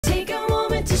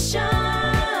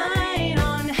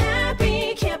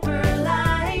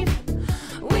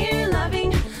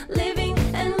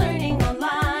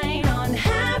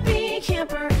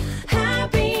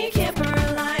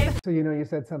You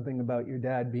said something about your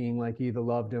dad being like you either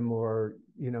loved him or,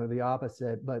 the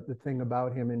opposite, but the thing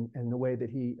about him and the way that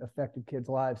he affected kids'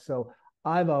 lives. So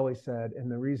I've always said,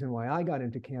 and the reason why I got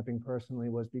into camping personally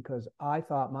was because I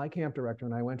thought my camp director,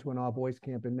 and I went to an all boys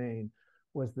camp in Maine,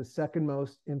 was the second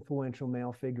most influential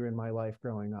male figure in my life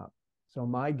growing up. So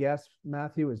my guess,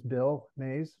 Matthew, is Bill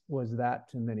Mays was that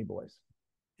to many boys.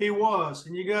 He was.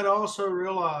 And you got to also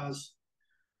realize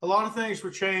a lot of things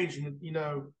were changing,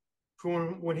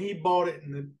 from when he bought it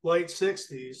in the late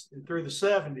 60s and through the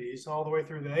 70s, all the way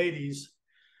through the 80s.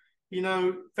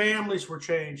 Families were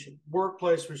changing,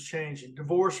 workplace was changing,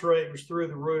 divorce rate was through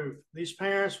the roof. These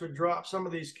parents would drop some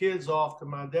of these kids off to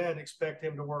my dad and expect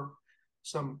him to work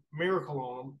some miracle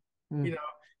on them.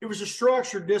 It was a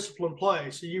structured, disciplined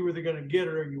place. So you were either going to get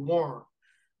it or you weren't.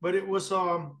 But it was,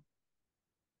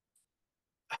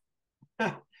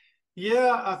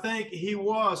 yeah, I think he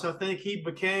was. I think he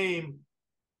became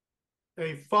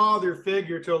a father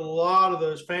figure to a lot of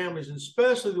those families, and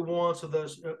especially the ones of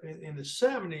those in the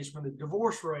 70s when the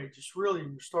divorce rate just really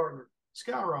was starting to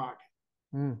skyrocket.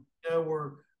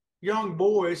 Were young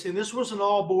boys, and this was an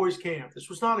all boys camp. This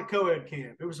was not a co-ed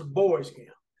camp. It was a boys camp.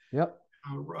 Yep.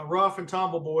 A rough and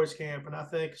tumble boys camp. And I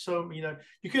think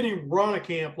you couldn't even run a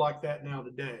camp like that now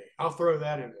today. I'll throw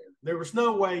that in there. There was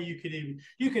no way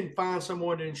you can find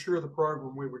someone to insure the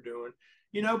program we were doing,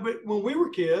 but when we were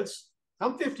kids,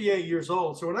 I'm 58 years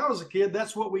old. So when I was a kid,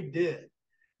 that's what we did.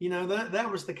 That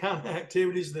was the kind of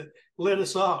activities that lit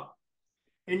us up.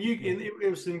 And it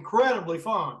was incredibly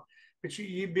fun. But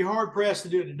you'd be hard pressed to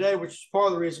do it today, which is part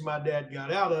of the reason my dad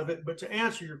got out of it. But to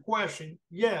answer your question,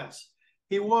 yes,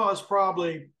 he was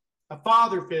probably a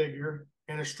father figure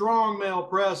and a strong male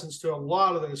presence to a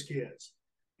lot of those kids.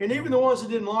 And even the ones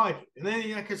that didn't like him. And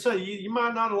then I could say, you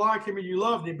might not have liked him or you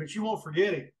loved him, but you won't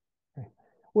forget him.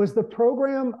 Was the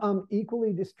program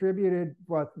equally distributed,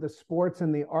 the sports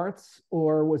and the arts,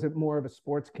 or was it more of a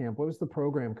sports camp? What was the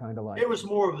program kind of like? It was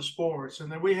more of the sports.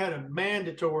 And then we had a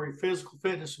mandatory physical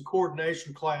fitness and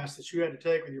coordination class that you had to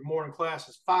take with your morning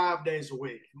classes 5 days a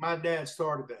week. My dad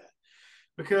started that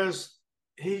because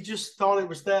he just thought it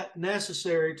was that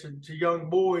necessary to young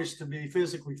boys to be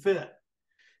physically fit.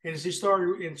 And as he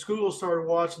started in school, started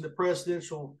watching the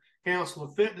Presidential Council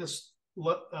of Fitness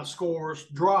scores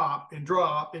drop and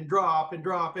drop and drop and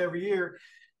drop every year,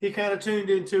 he kind of tuned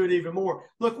into it even more.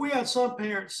 Look, we had some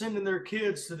parents sending their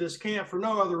kids to this camp for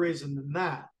no other reason than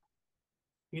that,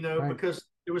 right, because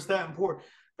it was that important.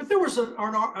 But there was an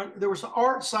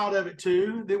art side of it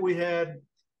too that we had,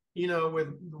 with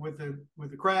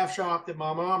the craft shop that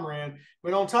my mom ran.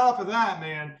 But on top of that,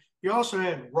 man, you also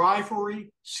had riflery,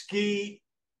 ski,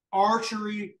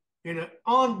 archery, in an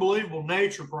unbelievable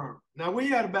nature program. Now, we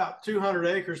had about 200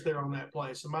 acres there on that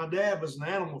place, and my dad was an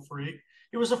animal freak.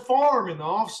 It was a farm in the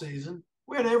off season.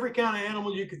 We had every kind of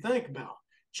animal you could think about: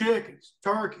 chickens,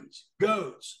 turkeys,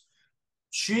 goats,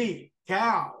 sheep,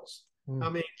 cows. I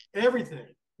mean, everything,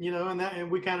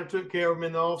 and we kind of took care of them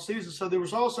in the off season. So there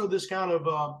was also this kind of,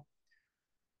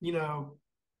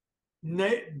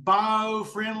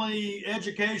 bio-friendly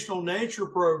educational nature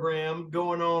program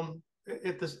going on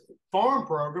at the farm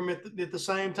program at the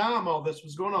same time all this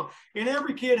was going on. And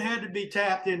every kid had to be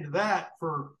tapped into that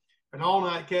for an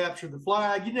all-night capture the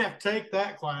flag. You didn't have to take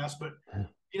that class, but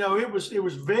it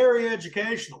was very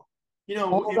educational.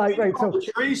 Right. All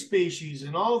the tree species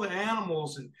and all the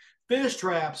animals and fish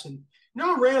traps. And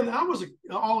I was an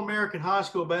all-American high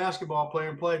school basketball player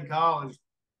and played in college.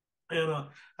 And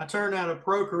I turned out a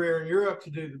pro career in Europe to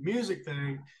do the music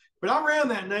thing. But I ran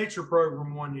that nature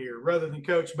program one year rather than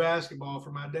coach basketball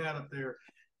for my dad up there.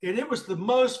 And it was the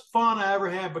most fun I ever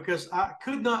had because I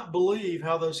could not believe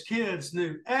how those kids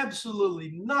knew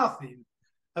absolutely nothing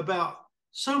about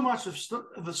so much of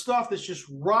the stuff that's just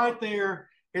right there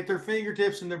at their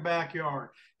fingertips in their backyard.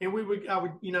 And I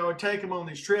would take them on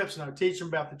these trips and I would teach them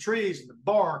about the trees and the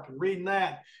bark and reading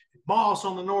that, and moss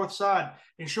on the north side,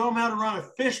 and show them how to run a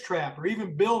fish trap or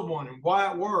even build one and why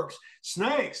it works.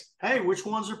 Snakes, hey, which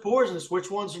ones are poisonous,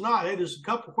 which ones are not? Hey, there's a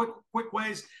couple quick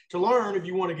ways to learn if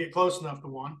you want to get close enough to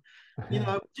one.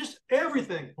 Just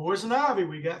everything. Poison ivy,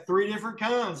 we got 3 different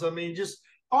kinds. I mean, just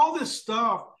all this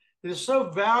stuff that is so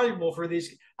valuable for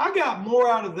these. I got more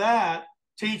out of that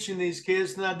teaching these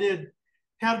kids than I did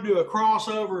how to do a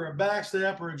crossover, a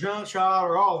backstep, or a jump shot,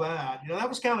 or all that. That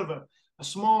was kind of a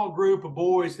small group of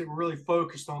boys that were really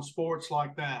focused on sports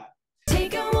like that.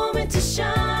 Take a moment to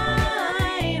shine.